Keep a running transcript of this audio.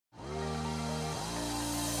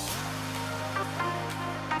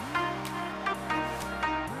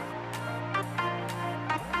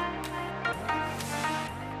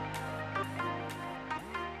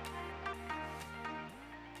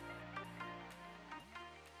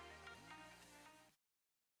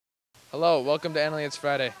Hello, welcome to Annalie It's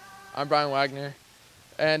Friday. I'm Brian Wagner,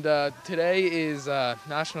 and today is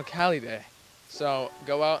National Cali Day. So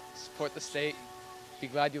go out, support the state, be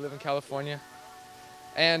glad you live in California.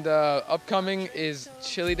 And upcoming is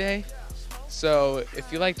Chili Day. So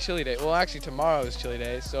if you like Chili Day, well actually tomorrow is Chili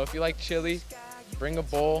Day, so if you like chili, bring a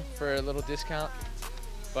bowl for a little discount.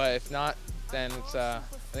 But if not, then it's I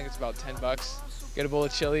think it's about $10. Get a bowl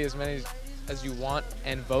of chili, as many as you want,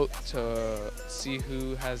 and vote to see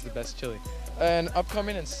who has the best chili. And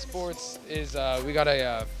upcoming in sports is we got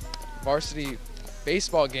a varsity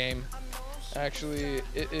baseball game. Actually,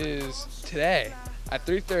 it is today at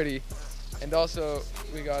 3:30, and also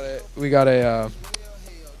we got a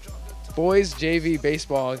boys JV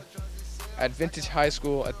baseball at Vintage High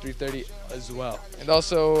School at 3:30 as well. And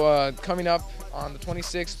also coming up on the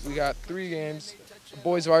 26th, we got 3 games. A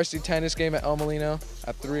boys varsity tennis game at El Molino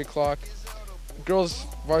at 3 o'clock. Girls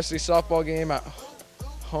varsity softball game at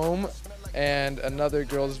home, and another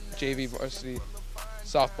girls JV varsity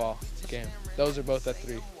softball game. Those are both at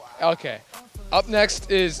 3. Okay. Up next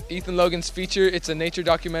is Ethan Logan's feature. It's a nature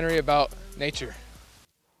documentary about nature.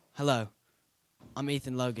 Hello, I'm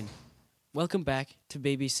Ethan Logan. Welcome back to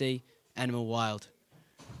BBC Animal Wild.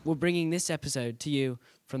 We're bringing this episode to you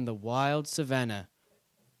from the wild savannah.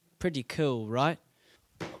 Pretty cool, right?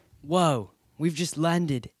 Whoa, we've just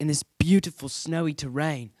landed in this beautiful snowy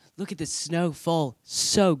terrain. Look at the snowfall,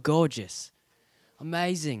 so gorgeous.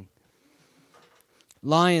 Amazing.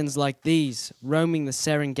 Lions like these roaming the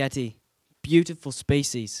Serengeti. Beautiful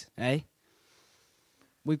species, eh?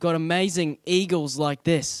 We've got amazing eagles like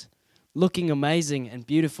this, looking amazing and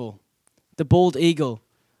beautiful. The bald eagle,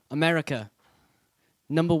 America,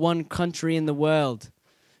 #1 country in the world,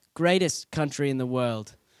 greatest country in the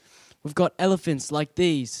world. We've got elephants like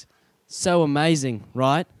these, so amazing,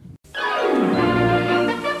 right?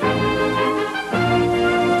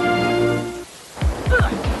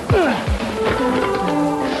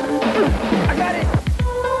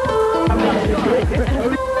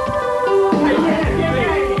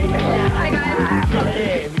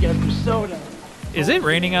 Is it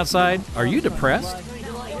raining outside? Are you depressed?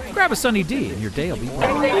 Grab a Sunny D and your day will be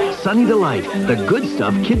bright. Sunny Delight, the good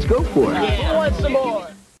stuff kids go for.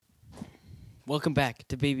 Welcome back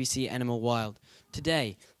to BBC Animal Wild.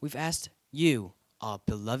 Today, we've asked you, our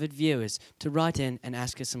beloved viewers, to write in and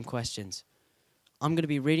ask us some questions. I'm going to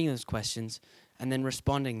be reading those questions and then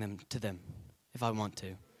responding to them, if I want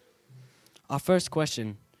to. Our first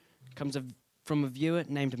question comes from a viewer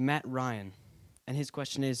named Matt Ryan, and his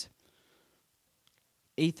question is,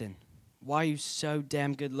 Ethan, why are you so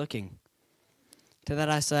damn good looking? To that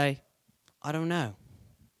I say, I don't know.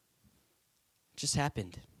 It just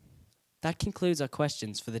happened. That concludes our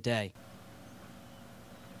questions for the day.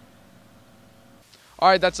 All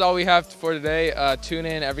right, that's all we have for today. Tune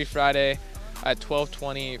in every Friday at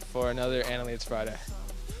 12:20 for another Annalie It's Friday.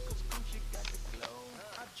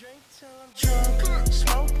 Drink till I'm drunk,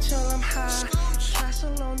 smoke till I'm high,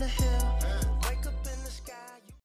 castle on the hill.